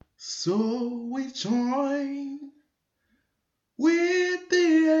So we join with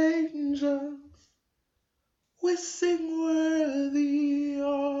the angels. We sing, worthy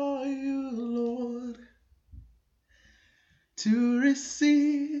are you, Lord, to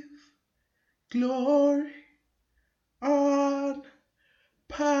receive glory and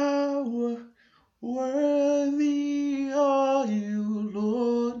power. Worthy are you,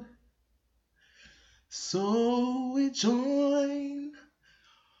 Lord. So we join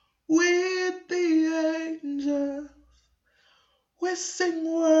with the angels. We sing,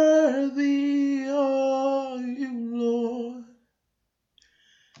 worthy are you, Lord,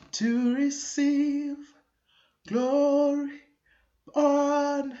 to receive glory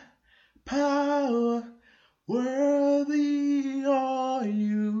and power. Worthy are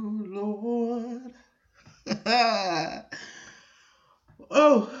you, Lord.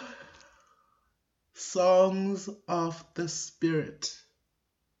 Oh, songs of the Spirit.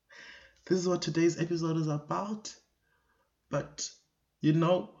 This is what today's episode is about. But you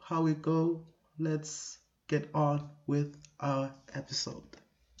know how we go. Let's get on with our episode.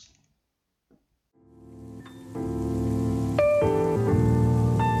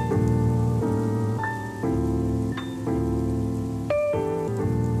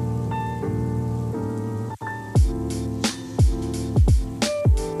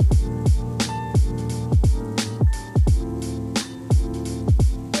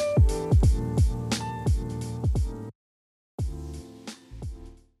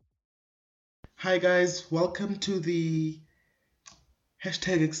 Hi guys, welcome to the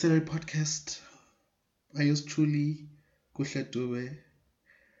 #Accelerate podcast. I use truly Kuhletube,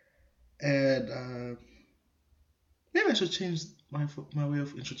 and maybe I should change my way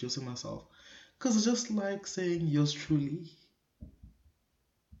of introducing myself, because I just like saying yours truly.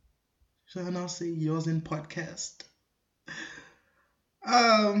 Should I now say yours in podcast?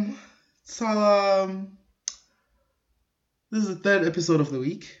 So this is the third episode of the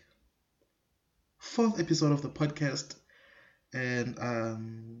week, fourth episode of the podcast, and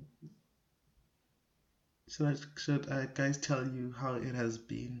should I guys tell you how it has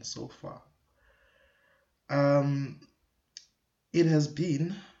been so far? It has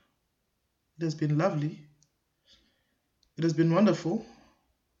been lovely. It has been wonderful.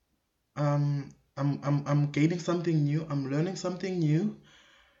 I'm gaining something new. I'm learning something new.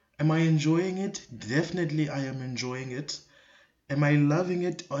 Am I enjoying it? Definitely, I am enjoying it. Am I loving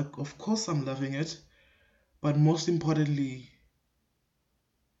it? Of course, I'm loving it. But most importantly,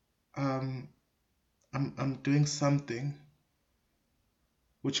 I'm doing something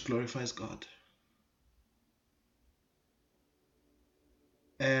which glorifies God.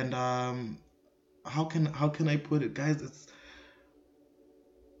 And how can I put it, guys? It's,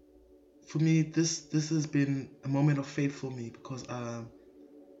 for me, this has been a moment of faith for me, because I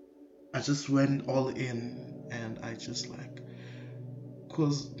just went all in, and I just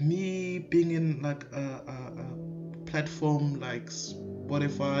because me being in like a platform like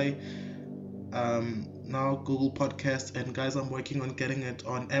Spotify, now Google Podcasts, and guys, I'm working on getting it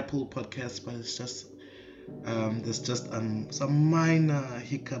on Apple Podcasts, but it's just there's just some minor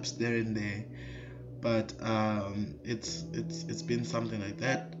hiccups there and there, but it's been something like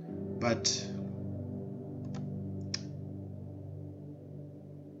that. But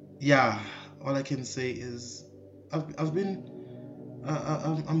yeah, all I can say is I've been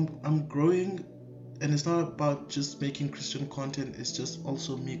I'm growing, and it's not about just making Christian content. It's just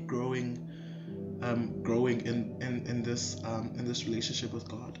also me growing in this relationship with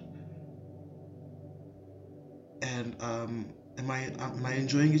God. And am I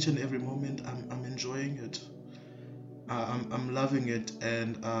enjoying each and every moment? I'm enjoying it. I'm loving it,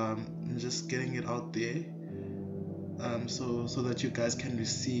 and I'm just getting it out there, so that you guys can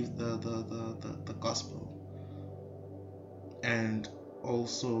receive the gospel, and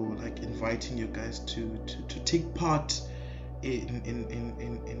also like inviting you guys to take part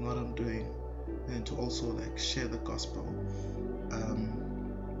in what I'm doing, and to also like share the gospel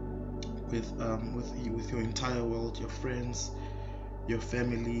with your entire world, your friends, your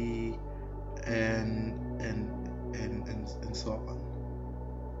family, and so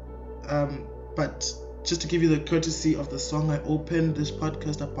on. But just to give you the courtesy of the song I opened this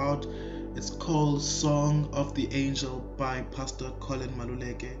podcast about, it's called Song of the Angel by Pastor Colin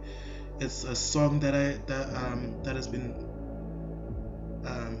Maluleke. It's a song that has been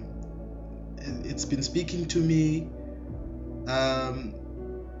it's been speaking to me,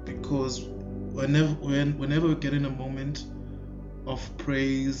 because whenever we get in a moment of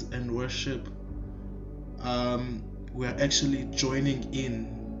praise and worship, we're actually joining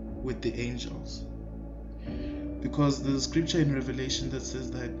in with the angels. because there's a scripture in Revelation that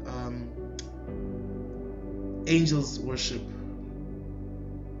says that angels worship.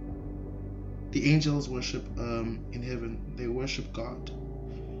 The angels worship in heaven. They worship God.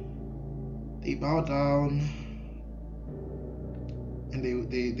 They bow down and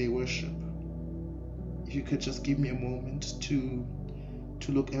they worship. If you could just give me a moment to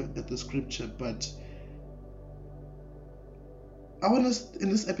look at the scripture, but in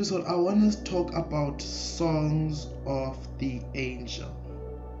this episode I want us to talk about songs of the angel.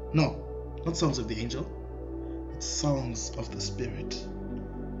 No, not songs of the angel. It's songs of the Spirit.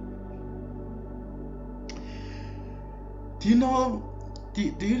 Do you know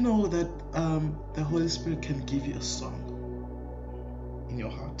that the Holy Spirit can give you a song in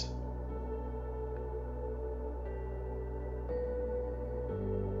your heart?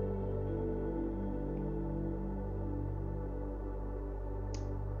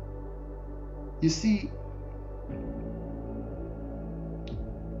 You see,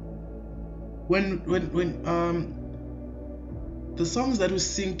 when the songs that we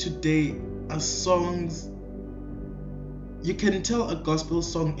sing today are songs, you can tell a gospel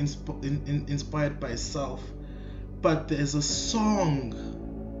song inspired by self, but there's a song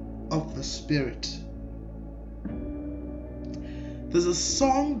of the Spirit. There's a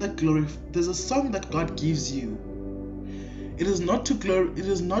song that God gives you. It is not to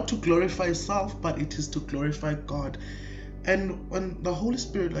glorify self, but it is to glorify God. And when the Holy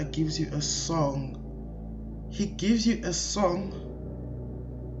Spirit gives you a song, He gives you a song.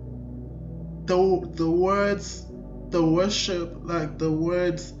 The words, the worship, the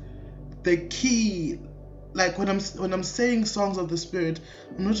words, the key. When I'm saying songs of the Spirit,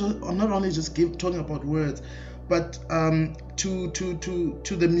 I'm not only just talking about words, but to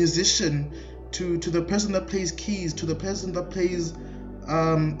the musician, to the person that plays keys, to the person that plays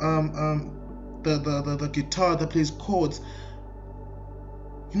the guitar, that plays chords.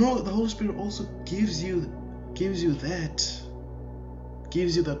 The Holy Spirit also gives you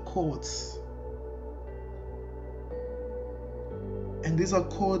the chords, and these are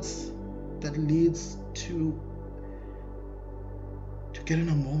chords that leads to getting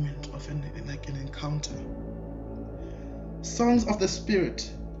a moment of an encounter. Songs of the Spirit.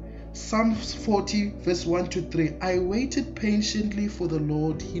 Psalm 40 verse 1-3. I waited patiently for the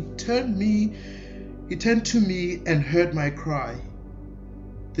Lord. He turned to me and heard my cry.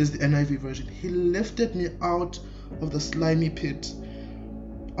 This is the NIV version. He lifted me out of the slimy pit,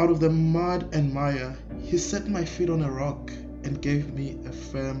 out of the mud and mire. He set my feet on a rock and gave me a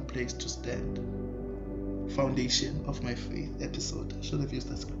firm place to stand. Foundation of my faith episode. I should have used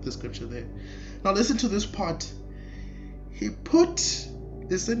the scripture there. Now listen to this part. He put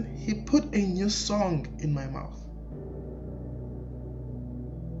a new song in my mouth.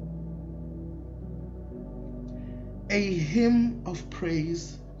 A hymn of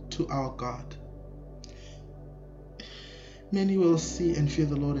praise to our God. Many will see and fear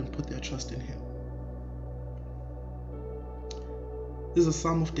the Lord and put their trust in Him. This is a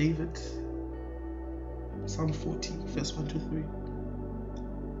Psalm of David. Psalm 40, verse 1-3.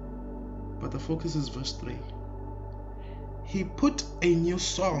 But the focus is verse 3. He put a new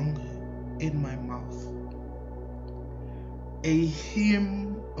song in my mouth, a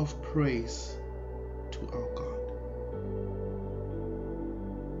hymn of praise to our God.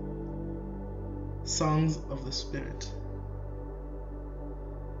 Songs of the Spirit.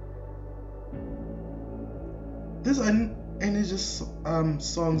 These are any just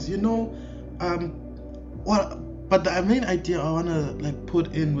songs, but the main idea I wanna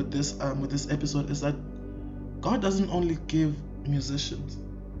put in with this episode is that God doesn't only give musicians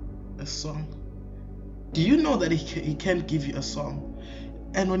a song. Do you know that He can give you a song?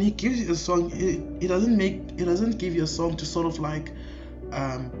 And when He gives you a song, it doesn't give you a song to sort of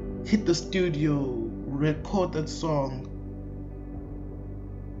hit the studio, record that song.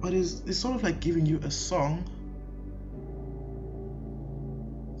 But it's sort of like giving you a song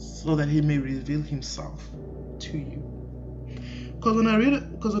so that He may reveal Himself to you. Because when I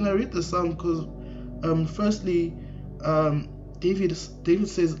read the psalm, firstly, David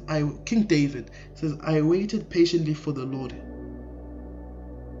says, King David says, I waited patiently for the Lord.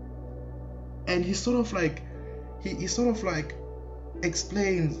 And he sort of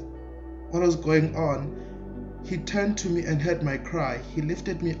explains what was going on. He turned to me and heard my cry. He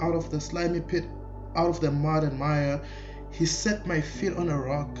lifted me out of the slimy pit, out of the mud and mire. He set my feet on a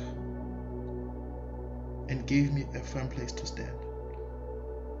rock and gave me a firm place to stand.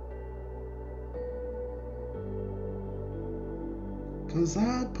 'Cause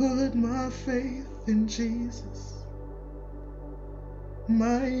I put my faith in Jesus,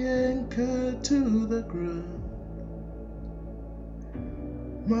 my anchor to the ground.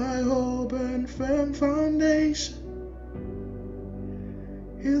 my hope and firm foundation.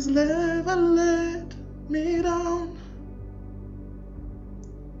 He's never let me down.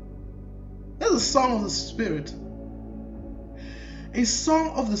 That's a song of the Spirit. A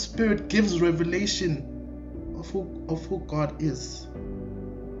song of the Spirit gives revelation of who God is.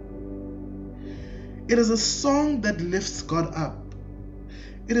 It is a song that lifts God up.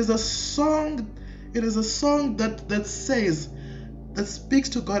 It is a song that says, that speaks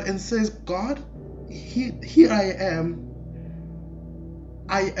to God and says, God, here I am.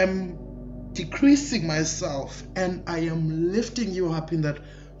 I am decreasing myself and I am lifting you up in that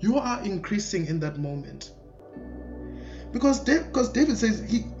you are increasing in that moment. Because David says,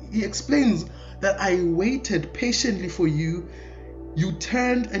 he explains that I waited patiently for you. You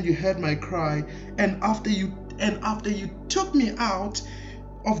turned and you heard my cry, and after you took me out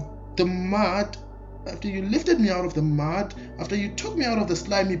of the mud, after you lifted me out of the mud, after you took me out of the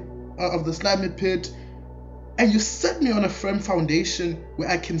slimy pit, and you set me on a firm foundation where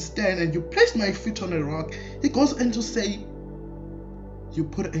I can stand, and you placed my feet on a rock. He goes on to say, you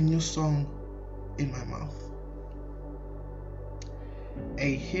put a new song in my mouth,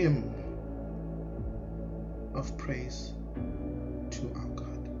 a hymn of praise to our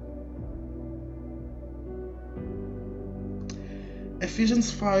God.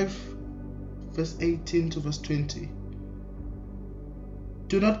 Ephesians 5 verse 18 to verse 20.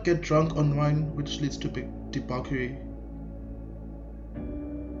 Do not get drunk on wine, which leads to debauchery.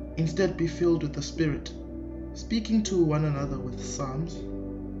 Instead, be filled with the Spirit, speaking to one another with psalms,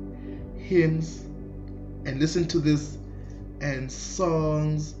 hymns, and listen to this, and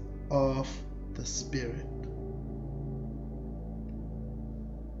songs of the Spirit.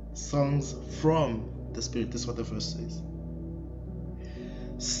 Songs from the Spirit. This is what the verse says.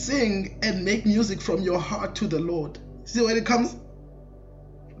 Sing and make music from your heart to the Lord. See where it comes?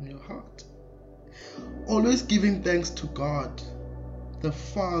 From your heart. Always giving thanks to God, the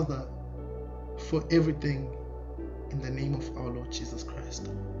Father, for everything in the name of our Lord Jesus Christ.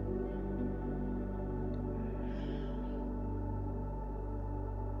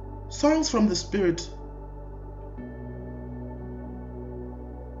 Songs from the Spirit,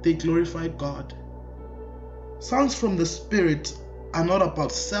 they glorify God. Songs from the Spirit are not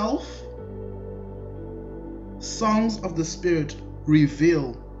about self. Songs of the Spirit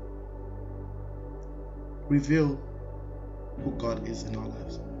reveal who God is in our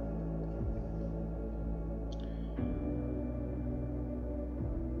lives.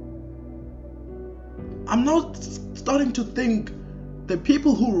 I'm now starting to think the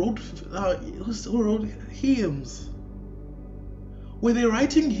people who wrote hymns, were they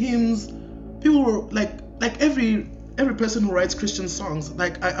writing hymns? People were like every person who writes Christian songs.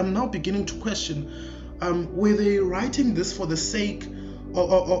 Like I'm now beginning to question: were they writing this for the sake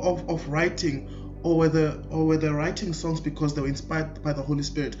of writing, or were they writing songs because they were inspired by the Holy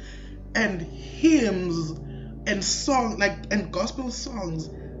Spirit? And hymns and and gospel songs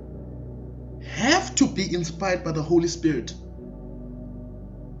have to be inspired by the Holy Spirit.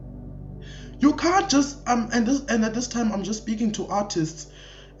 You can't just and at this time I'm just speaking to artists.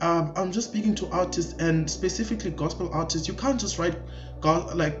 I'm just speaking to artists, and specifically gospel artists. You can't just write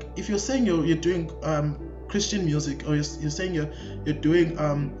like if you're saying you're doing Christian music, or you're saying you're doing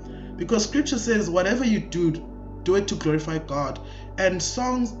because Scripture says whatever you do it to glorify God. And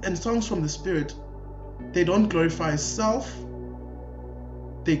songs from the Spirit, they don't glorify self,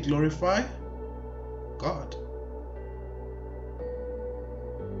 they glorify God.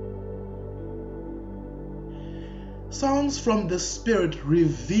 Songs from the Spirit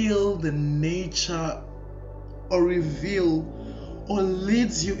reveal the nature, or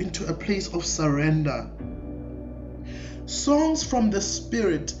leads you into a place of surrender. Songs from the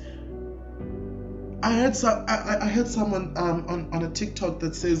Spirit. I heard someone on a TikTok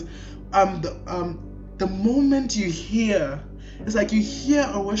that says the moment you hear, it's like you hear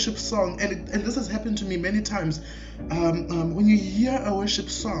a worship song, and this has happened to me many times. When you hear a worship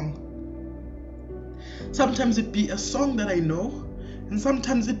song, sometimes it be a song that I know, and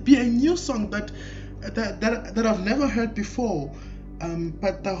sometimes it be a new song that I've never heard before.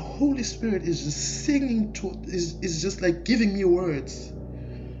 But the Holy Spirit is just singing is just like giving me words,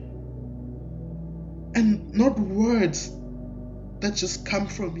 and not words that just come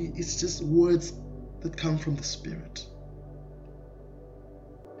from me. It's just words that come from the Spirit.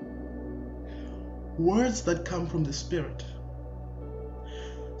 Words that come from the Spirit.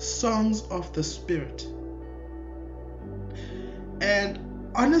 Songs of the Spirit. And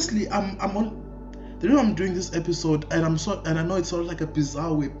honestly, I'm on the reason I'm doing this episode, and I know it's sort of like a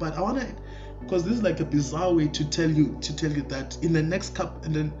bizarre way, but I want to because this is like a bizarre way to tell you that in the next couple,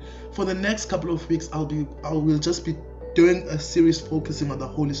 and then for the next couple of weeks, I will just be doing a series focusing on the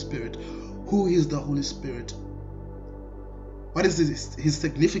Holy Spirit. Who is the Holy Spirit? What is his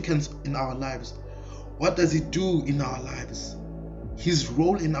significance in our lives? What does he do in our lives? His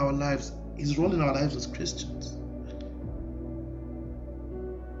role in our lives as Christians.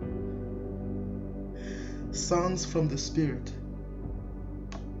 Songs from the Spirit.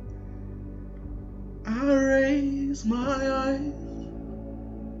 I raise my eyes,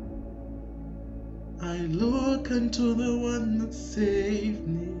 I look unto the one that saved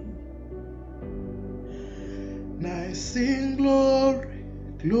me, and I sing glory,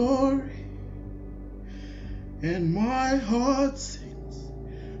 glory, and my heart sings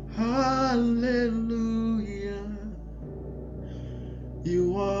hallelujah.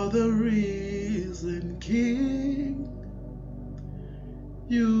 You are the risen King.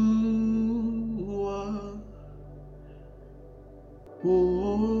 You are.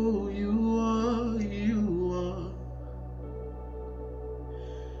 Oh, you are. You are.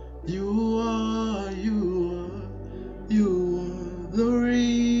 You are. You are. You are the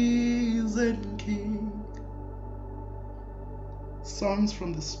risen King. Songs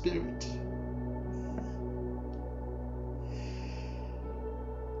from the Spirit.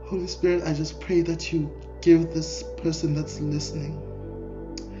 Holy Spirit, I just pray that you give this person that's listening,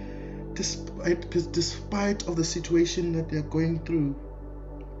 despite of the situation that they're going through,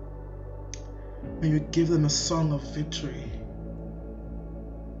 may you give them a song of victory.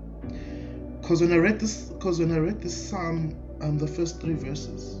 Because when I read this psalm, the first 3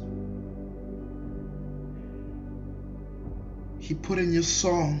 verses, he put a new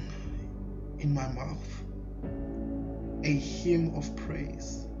song in my mouth, a hymn of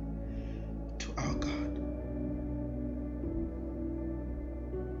praise to our God.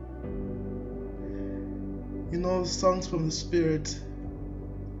 You know, songs from the Spirit,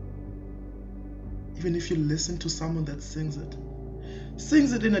 even if you listen to someone that sings it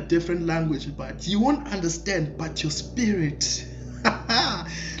in a different language, but you won't understand, but your spirit,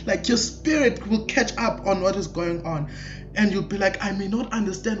 like your spirit will catch up on what is going on, and you'll be like, I may not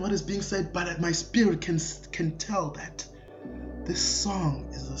understand what is being said, but my spirit can tell that this song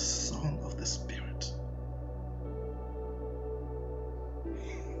is a song of the Spirit.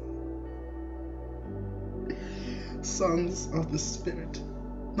 Songs of the Spirit.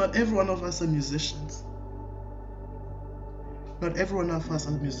 Not every one of us are musicians. Not every one of us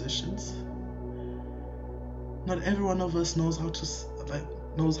are musicians. Not every one of us knows how to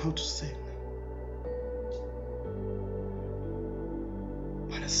sing.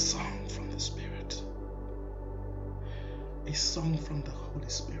 But a song from the Spirit. A song from the Holy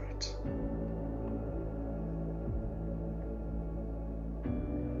Spirit.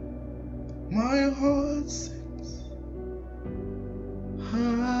 My heart sings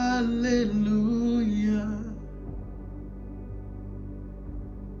hallelujah.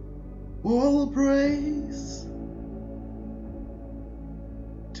 All praise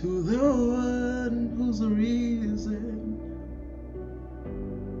to the one who's risen.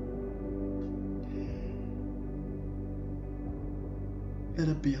 Let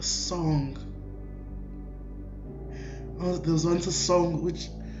it be a song. Oh, there was once a song which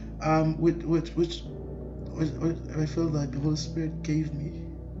I feel like the Holy Spirit gave me.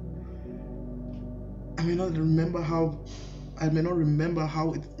 I may not remember how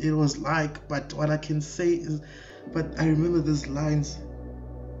it was like, but what I can say is, but I remember these lines.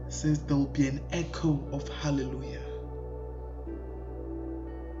 It says there will be an echo of hallelujah.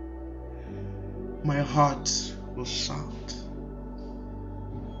 My heart will shout.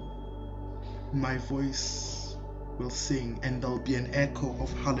 My voice will sing, and there'll be an echo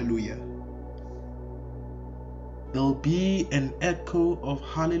of hallelujah. There'll be an echo of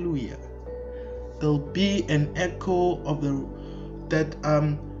hallelujah. There'll be an echo of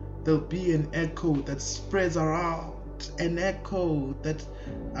there'll be an echo that spreads around, an echo that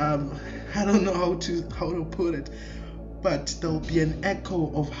I don't know how to put it, but there'll be an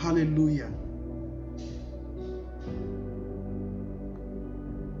echo of hallelujah.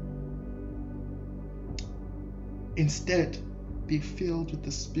 Instead, be filled with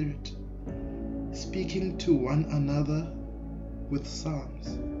the Spirit, speaking to one another with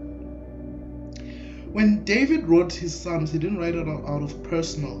psalms. When David wrote his psalms, he didn't write it out of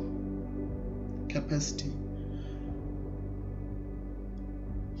personal capacity.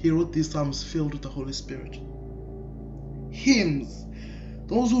 He wrote these psalms filled with the Holy Spirit. Hymns.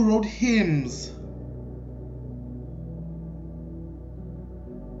 Those who wrote hymns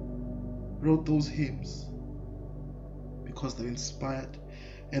wrote those hymns because they're inspired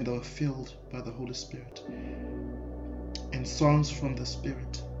and they were filled by the Holy Spirit and songs from the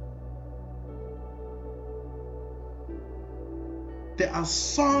Spirit. There are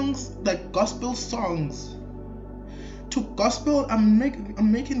songs, like gospel songs. To gospel, I'm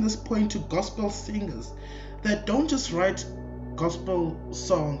making this point to gospel singers that don't just write gospel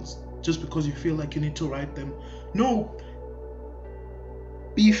songs just because you feel like you need to write them. No,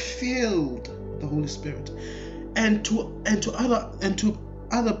 be filled with the Holy Spirit. And to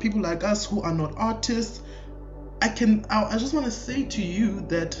other people like us who are not artists, I just want to say to you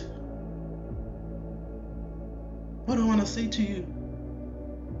that, what I want to say to you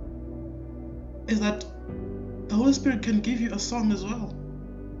is that the Holy Spirit can give you a song as well.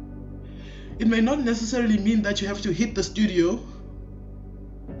 It may not necessarily mean that you have to hit the studio,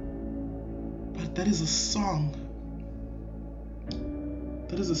 but that is a song.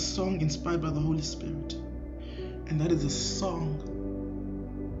 That is a song inspired by the Holy Spirit. And that is a song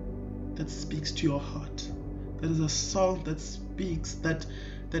that speaks to your heart. That is a song that speaks, that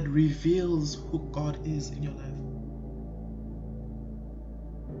reveals who God is in your life.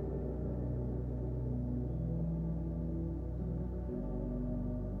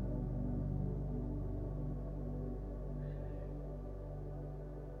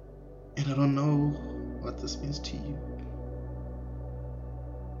 And I don't know what this means to you.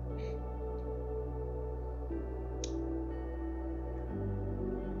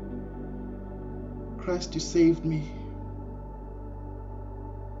 Christ, you saved me.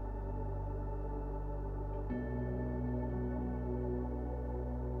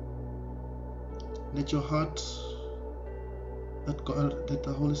 Let your heart, let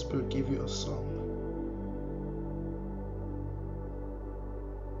the Holy Spirit give you a song.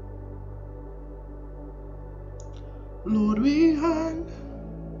 Lord, we hunger,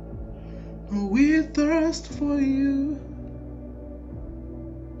 we thirst for you.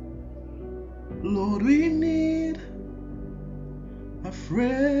 Lord, we need a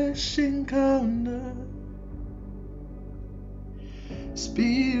fresh encounter.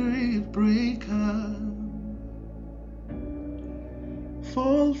 Spirit breaker,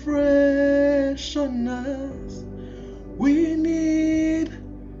 fall fresh on us. We need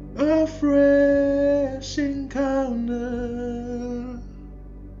a fresh encounter.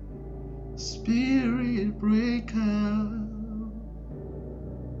 Spirit breaker,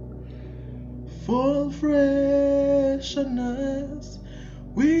 fall fresh on us.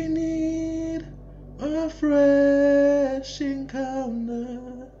 We need a fresh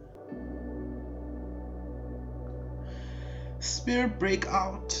encounter. Spirit break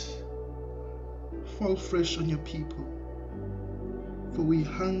out, fall fresh on your people, for we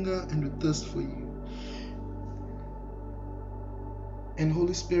hunger and we thirst for you. And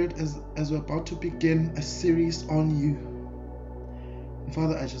Holy Spirit, as we're about to begin a series on you,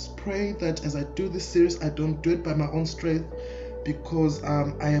 Father, I just pray that as I do this series, I don't do it by my own strength, because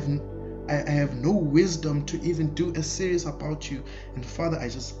I have no wisdom to even do a series about you. And Father, I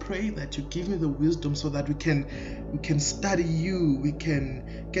just pray that you give me the wisdom so that we can study you, we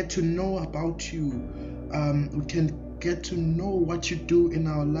can get to know about you, we can get to know what you do in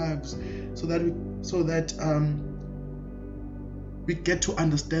our lives, so that we get to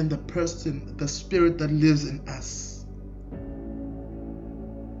understand the person, the Spirit that lives in us.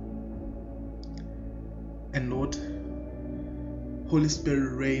 And Lord, Holy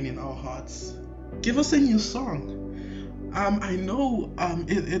Spirit, reign in our hearts. Give us a new song. I know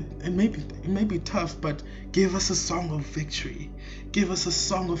it may be tough, but give us a song of victory. Give us a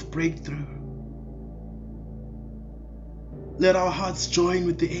song of breakthrough. Let our hearts join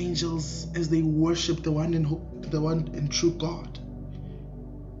with the angels as they worship the one and true God.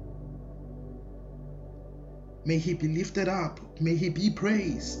 May He be lifted up. May He be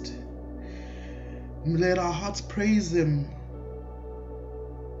praised. Let our hearts praise Him.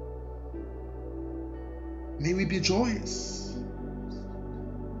 May we be joyous.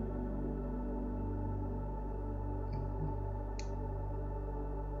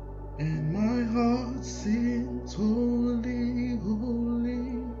 And my heart sings, holy,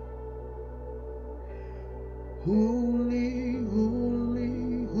 holy, holy,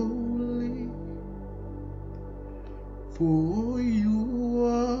 holy, holy, for you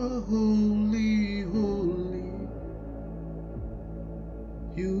are holy, holy,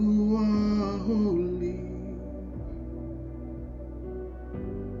 you are holy.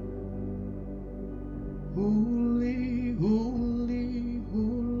 Holy, holy,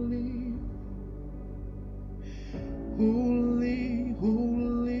 holy, holy,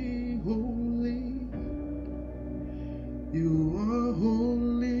 holy, holy, you are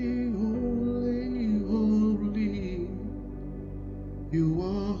holy, holy, holy, you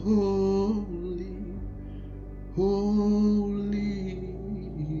are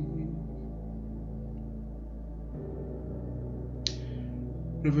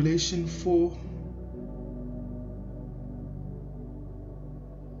Revelation 4.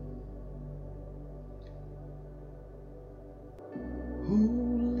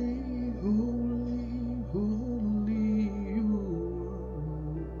 Holy, holy, holy you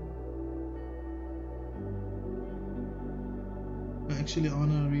are. Actually, I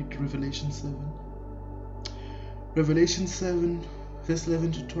want to read Revelation 7. Revelation 7, verse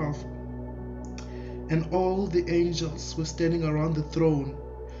 11 to 12. And all the angels were standing around the throne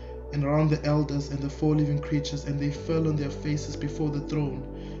and around the elders and the four living creatures, and they fell on their faces before the throne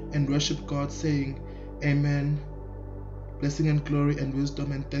and worshipped God, saying, Amen. Blessing and glory and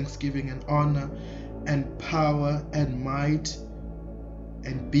wisdom and thanksgiving and honor and power and might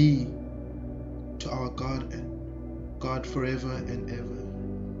and be to our God and God forever and ever.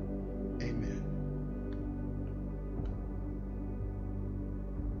 Amen.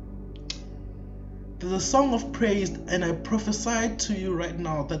 There's a song of praise, and I prophesy to you right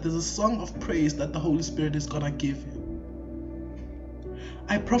now that there's a song of praise that the Holy Spirit is gonna give you.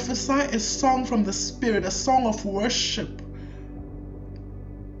 I prophesy a song from the Spirit, a song of worship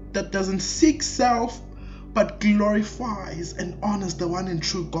that doesn't seek self but glorifies and honors the one and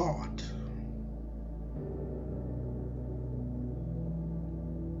true God.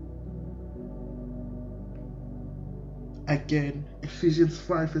 Again, Ephesians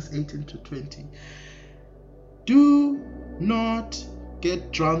 5 verse 18 to 20. Do not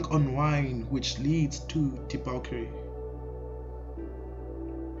get drunk on wine, which leads to debauchery.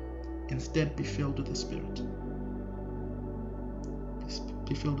 Instead, be filled with the Spirit.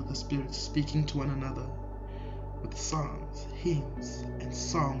 Be filled with the Spirit, speaking to one another with psalms, hymns, and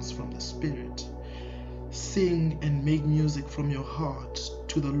songs from the Spirit. Sing and make music from your heart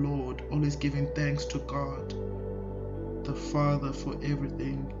to the Lord, always giving thanks to God, the Father, for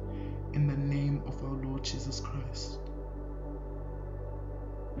everything, in the name of our Lord Jesus Christ.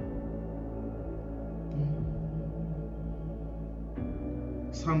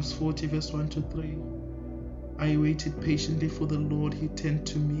 Psalms 40 verse 1 to 3. I waited patiently for the Lord. He turned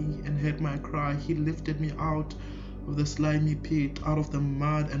to me and heard my cry. He lifted me out of the slimy pit, out of the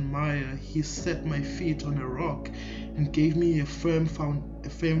mud and mire. He set my feet on a rock and gave me a firm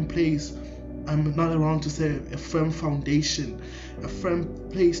place. I'm not around to say a firm foundation, a firm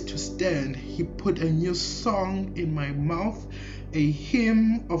place to stand. He put a new song in my mouth, a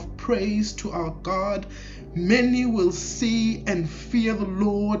hymn of praise to our God. Many will see and fear the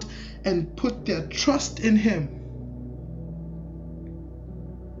Lord and put their trust in Him.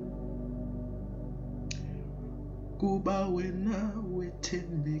 Kuba wena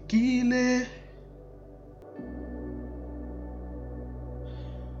wethembekile,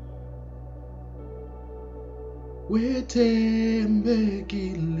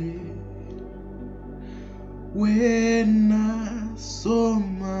 wethembekile, wena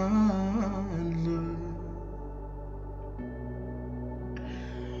somandla,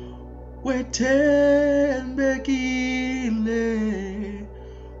 wethembekile,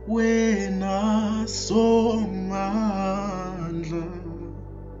 wena somandla.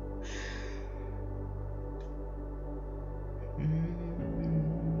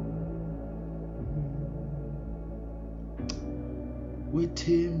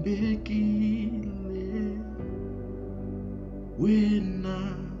 Wethembekile,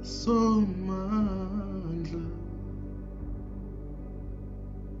 wena somandla,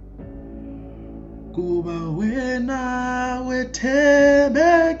 kuba wena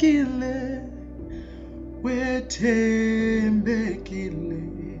wethembekile, wethembekile,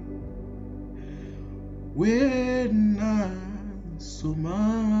 wena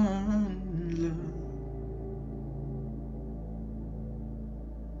somandla.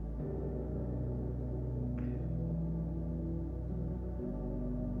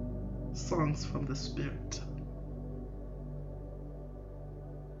 Songs from the Spirit.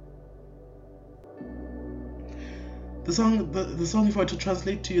 The song, if I were to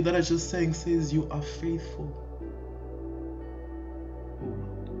translate to you that I just sang, says, "You are faithful, O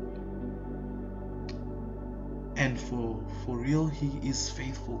Lord." And for real, He is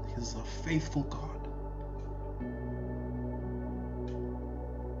faithful. He's a faithful God.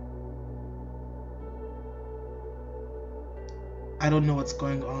 I don't know what's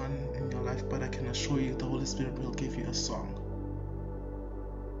going on in your life, but I can assure you the Holy Spirit will give you a song.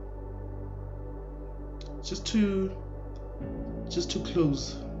 Just to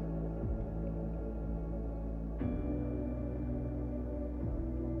close.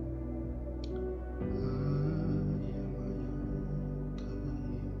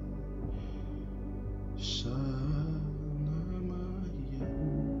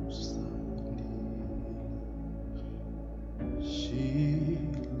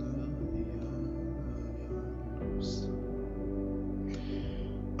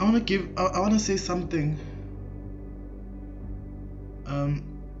 I want to say something.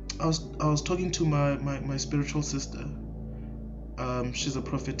 I was talking to my spiritual sister. She's a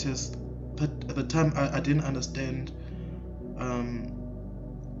prophetess, but at the time I didn't understand.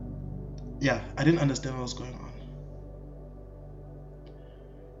 I didn't understand what was going on,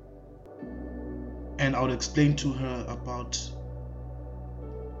 and I would explain to her about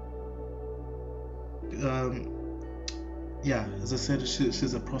as I said,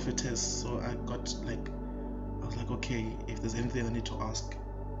 she's a prophetess, so I was like, okay, if there's anything I need to ask,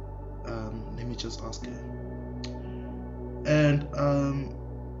 let me just ask her.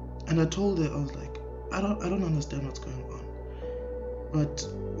 And I told her, I was like, I don't understand what's going on, but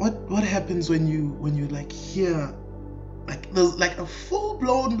what happens when you like hear, like there's like a full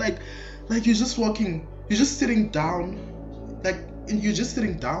blown like you're just walking, you're just sitting down, you're just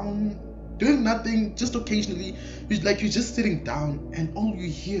sitting down doing nothing, just occasionally you're just sitting down, and all you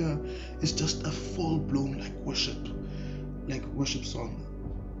hear is just a full blown worship song.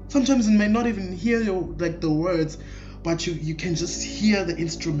 Sometimes you may not even hear the words, but you can just hear the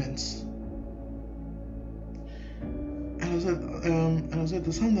instruments. And I said,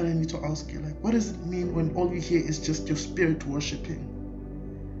 there's something that I need to ask you. Like, what does it mean when all you hear is just your spirit worshiping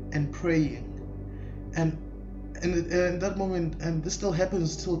and praying? And in that moment, and this still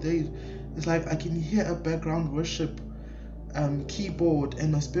happens till date, it's like I can hear a background worship keyboard,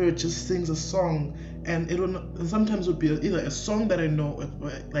 and my spirit just sings a song, and sometimes it would be either a song that I know,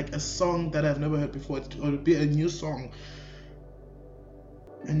 like a song that I've never heard before, or it would be a new song,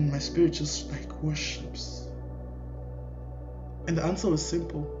 and my spirit just worships. And the answer was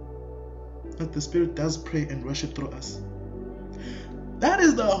simple, that the Spirit does pray and worship through us. That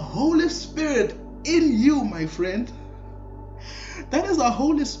is the Holy Spirit in you, my friend. That is the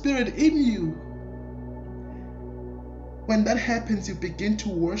Holy Spirit in you. When that happens, you begin to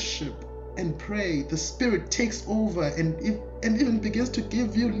worship and pray. The Spirit takes over and even begins to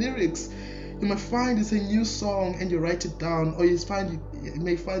give you lyrics. You might find it's a new song and you write it down, or you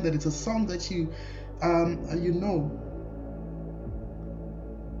may find that it's a song that you know.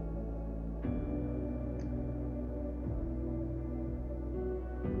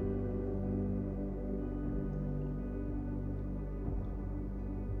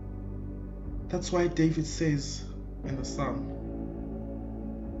 That's why David says in the Psalm,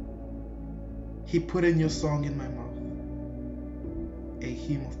 He put a new song in my mouth, a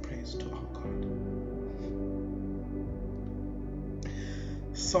hymn of praise to our God.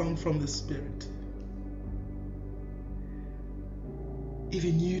 Song from the Spirit.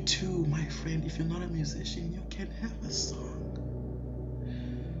 Even you too, my friend, if you're not a musician, you can have a song.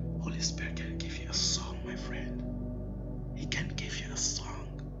 Holy Spirit can give you a song, my friend. He can give you a song.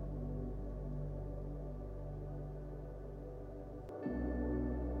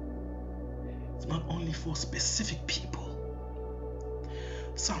 Not only for specific people.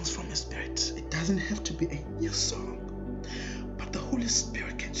 Songs from the Spirit. It doesn't have to be a new song, but the Holy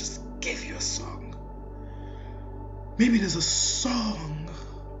Spirit can just give you a song. Maybe there's a song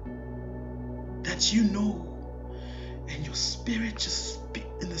that you know, and your spirit just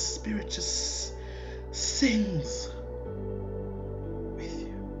sings with you.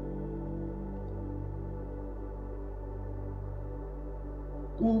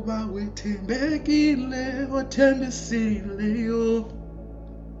 Kuba wethembekile othembisileyo.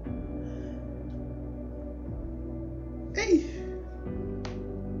 Hey.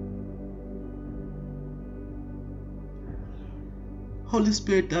 Holy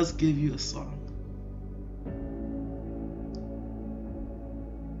Spirit does give you a song.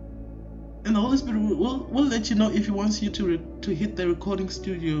 And the Holy Spirit will let you know if He wants you to hit the recording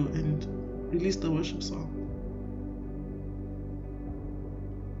studio and release the worship song.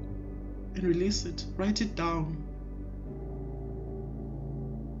 And release it. Write it down.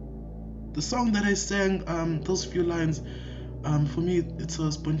 The song that I sang, those few lines, for me, it's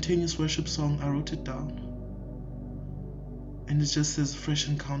a spontaneous worship song. I wrote it down. And it just says Fresh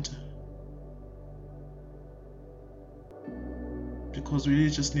Encounter. Because we really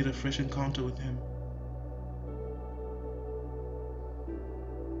just need a fresh encounter with Him.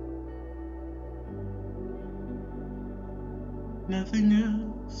 Nothing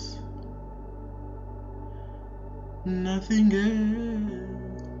else. Nothing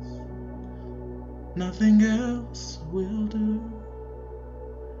else. Nothing else will do.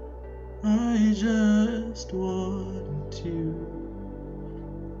 I just want You.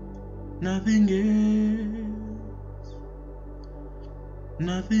 Nothing else.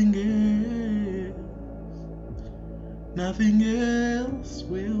 Nothing else. Nothing else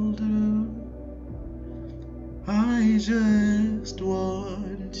will do. I just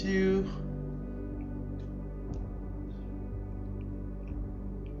want you.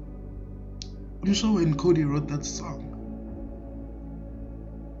 I'm sure when Cody wrote that song,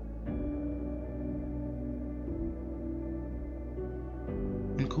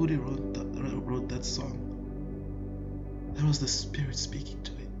 wrote that song, that was the Spirit speaking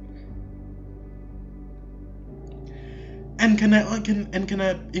to it. And can I,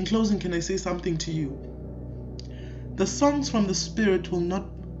 in closing, can I say something to you? The songs from the Spirit will not,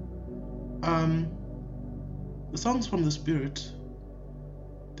 the songs from the Spirit,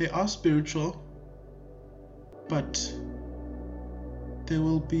 they are spiritual, but they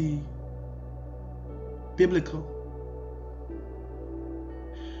will be biblical.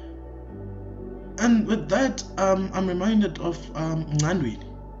 And with that, I'm reminded of Ngandweni,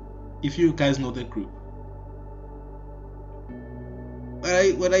 if you guys know that group.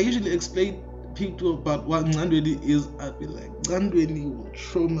 When I usually explain people about what Ngandweni is, I'd be like, Ngandweni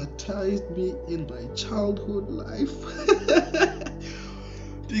traumatized me in my childhood life.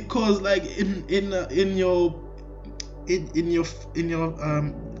 Because like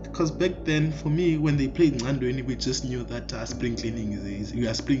because back then for me, when they played Ngandweni, we just knew that spring cleaning is we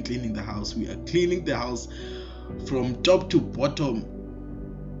are spring cleaning the house. We are cleaning the house from top to bottom.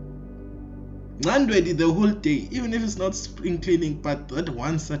 Ngandweni the whole day, even if it's not spring cleaning, but that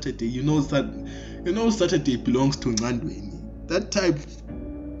one Saturday, Saturday belongs to Ngandweni. That time,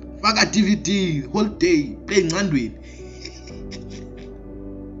 Vaga DVD whole day playing Ngandweni.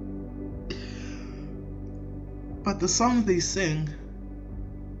 But the songs they sang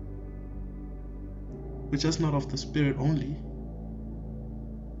were just not of the Spirit only.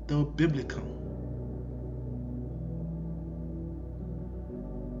 They were biblical.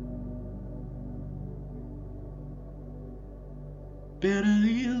 Better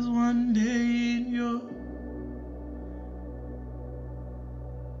is one day in your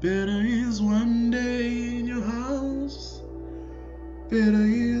house. Better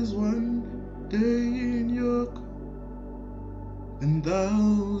is one day in your than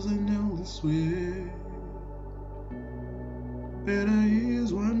thousand elsewhere. Better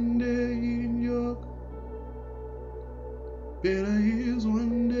is one day in your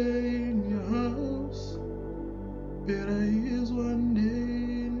house. Better is one day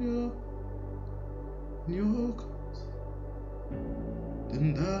in your cause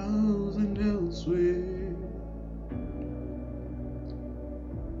than thousand elsewhere.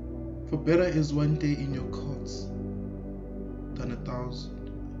 For better is one day in your courts than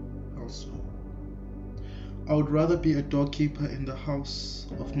 1,000 elsewhere. I would rather be a doorkeeper in the house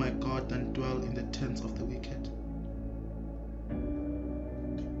of my God than dwell in the tents of the wicked.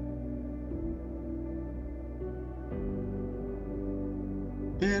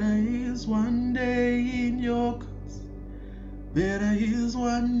 Better is one day in your courts. Better is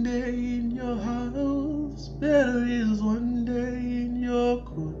one day in your house. Better is one day in your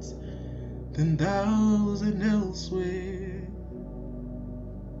courts than 1,000 elsewhere.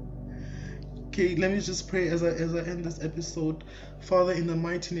 Okay, let me just pray as I end this episode. Father, in the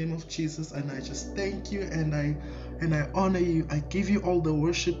mighty name of Jesus, and I just thank you and I honor you. I give you all the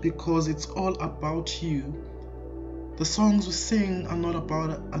worship because it's all about you. The songs we sing are not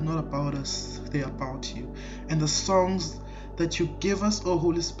about us, they're about you. And the songs that you give us, oh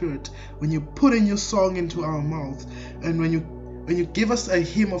Holy Spirit, when you put in your song into our mouth, and when you give us a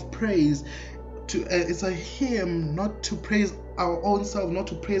hymn of praise, it's a hymn not to praise our own self, not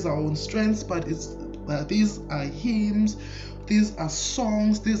to praise our own strengths, but these are hymns, these are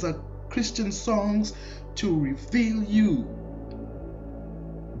songs, these are Christian songs to reveal you.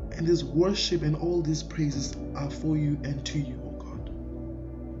 And this worship and all these praises are for you and to you, oh God,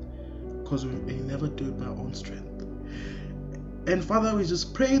 because we may never do it by our own strength. And Father, we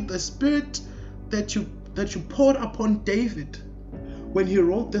just pray the Spirit that you poured upon David when he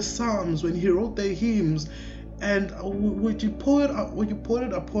wrote the Psalms, when he wrote the hymns, and would you pour it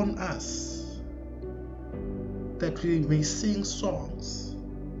upon us, that we may sing songs,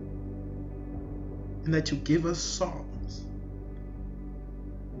 and that you give us songs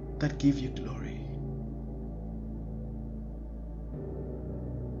that give you glory.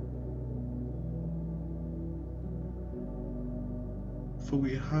 For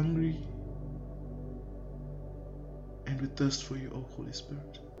we are hungry and we thirst for you, O Holy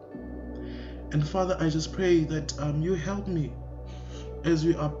Spirit. And Father, I just pray that you help me as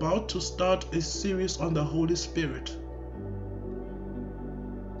we are about to start a series on the Holy Spirit.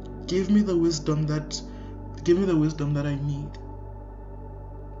 Give me the wisdom that I need.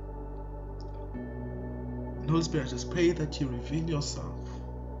 And Holy Spirit, I just pray that you reveal yourself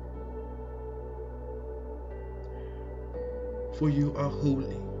for you are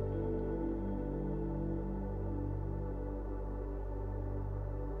holy.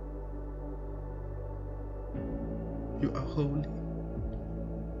 You are holy.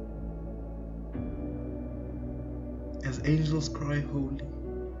 As angels cry holy,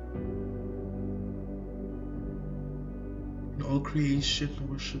 and all creation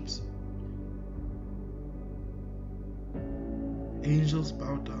worships. Angels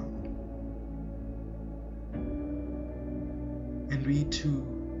bow down, and we too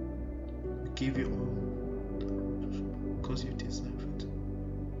give you all because you deserve it.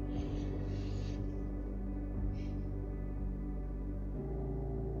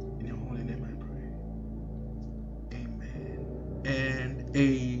 In your holy name I pray. Amen and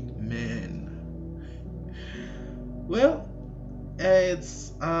amen. Well,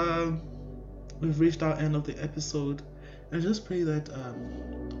 it's we've reached our end of the episode. I just pray that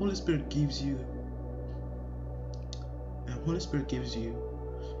the Holy Spirit gives you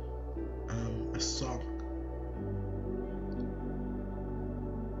a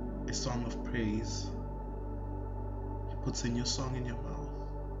song of praise. He puts a new song in your mouth,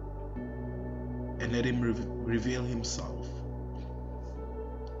 and let Him reveal Himself.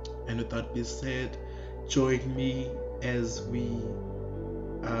 And with that being said, join me as we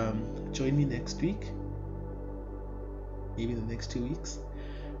join me next week, maybe the next 2 weeks,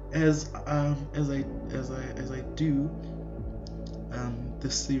 as I do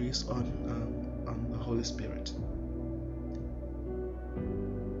this series on the Holy Spirit.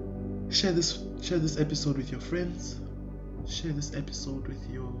 Share this episode with your friends. Share this episode with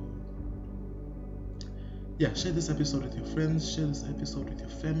your friends. Share this episode with your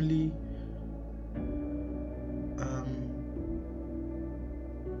family.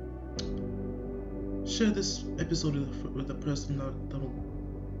 Share this episode with a person that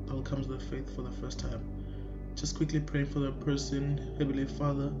will come to the faith for the first time. Just quickly pray for the person. Heavenly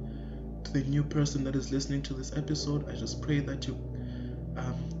Father, to the new person that is listening to this episode, I just pray that you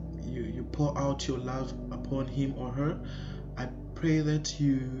pour out your love upon him or her. I pray that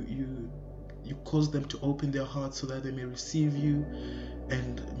you cause them to open their hearts so that they may receive you,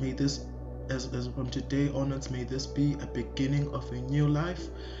 and may this, as from today onwards, may this be a beginning of a new life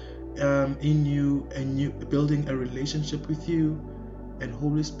in you, and you building a relationship with you. And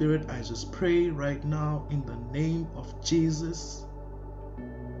Holy Spirit, I just pray right now in the name of Jesus,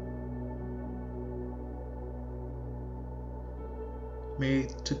 may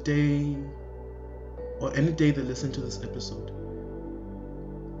today or any day they listen to this episode,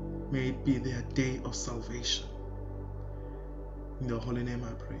 may it be their day of salvation. In your holy name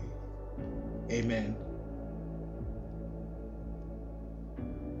I pray. Amen.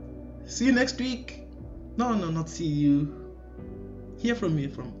 See you next week. No, not see you. Hear from me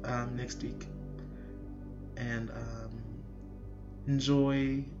from next week. And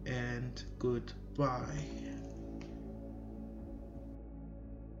enjoy and goodbye.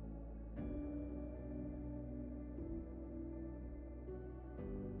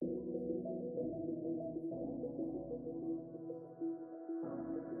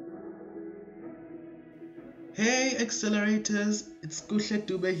 Hey accelerators, it's Kuhle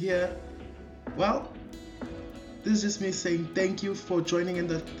Dube here. Well, this is just me saying thank you for joining in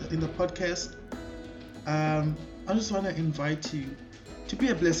the podcast. I just want to invite you to be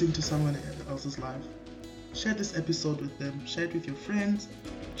a blessing to someone else's life. Share this episode with them. Share it with your friends.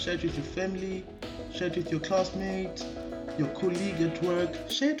 Share it with your family. Share it with your classmate, your colleague at work.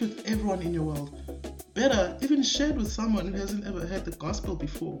 Share it with everyone in your world. Better, even share it with someone who hasn't ever heard the gospel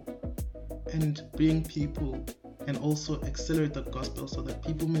before. And bring people and also accelerate the gospel so that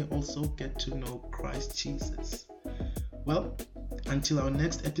people may also get to know Christ Jesus. Well, until our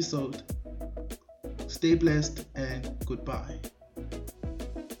next episode, stay blessed and goodbye.